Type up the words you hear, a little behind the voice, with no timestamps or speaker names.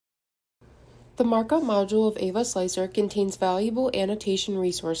The Markup module of aevaSlicer contains valuable annotation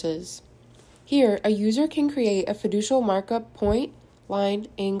resources. Here, a user can create a fiducial markup point, line,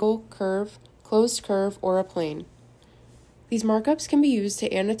 angle, curve, closed curve, or a plane. These markups can be used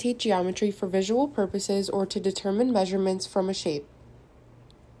to annotate geometry for visual purposes or to determine measurements from a shape.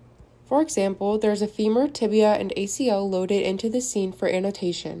 For example, there's a femur, tibia, and ACL loaded into the scene for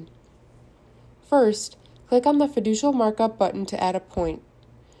annotation. First, click on the fiducial markup button to add a point.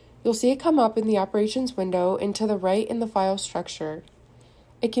 You'll see it come up in the operations window and to the right in the file structure.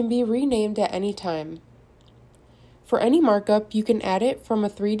 It can be renamed at any time. For any markup, you can add it from a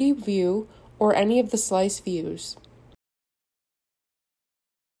 3D view or any of the slice views.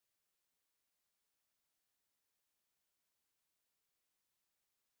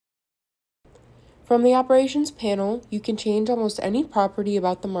 From the operations panel, you can change almost any property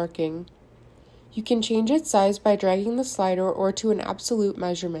about the marking. You can change its size by dragging the slider or to an absolute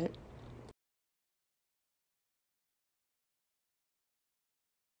measurement.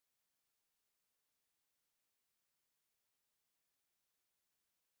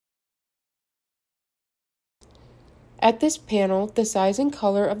 At this panel, the size and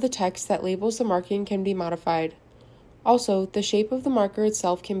color of the text that labels the marking can be modified. Also, the shape of the marker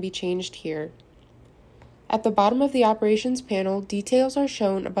itself can be changed here. At the bottom of the operations panel, details are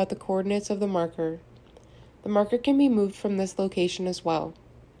shown about the coordinates of the marker. The marker can be moved from this location as well.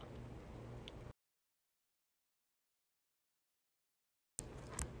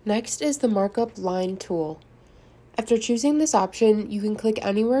 Next is the Markup Line tool. After choosing this option, you can click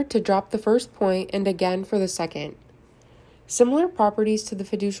anywhere to drop the first point and again for the second. Similar properties to the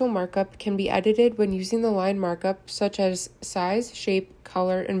fiducial markup can be edited when using the line markup, such as size, shape,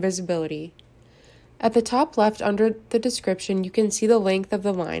 color, and visibility. At the top left under the description, you can see the length of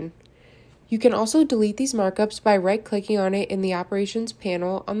the line. You can also delete these markups by right-clicking on it in the operations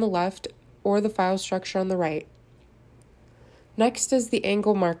panel on the left or the file structure on the right. Next is the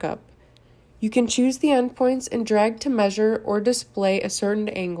angle markup. You can choose the endpoints and drag to measure or display a certain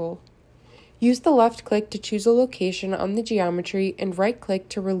angle. Use the left click to choose a location on the geometry and right-click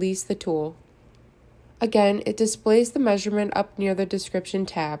to release the tool. Again, it displays the measurement up near the description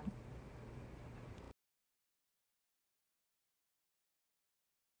tab.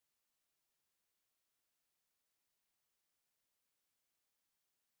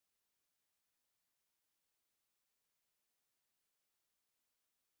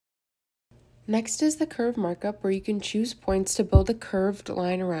 Next is the curve markup, where you can choose points to build a curved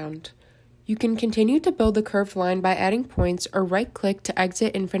line around. You can continue to build the curved line by adding points or right-click to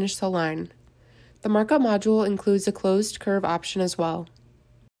exit and finish the line. The markup module includes a closed curve option as well.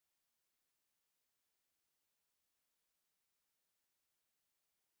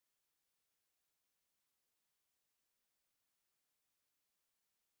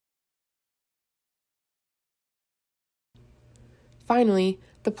 Finally,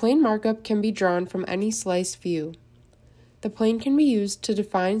 the plane markup can be drawn from any slice view. The plane can be used to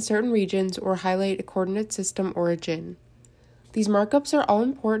define certain regions or highlight a coordinate system origin. These markups are all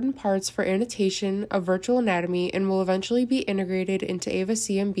important parts for annotation of virtual anatomy and will eventually be integrated into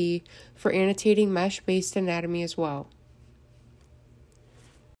aevaCMB for annotating mesh-based anatomy as well.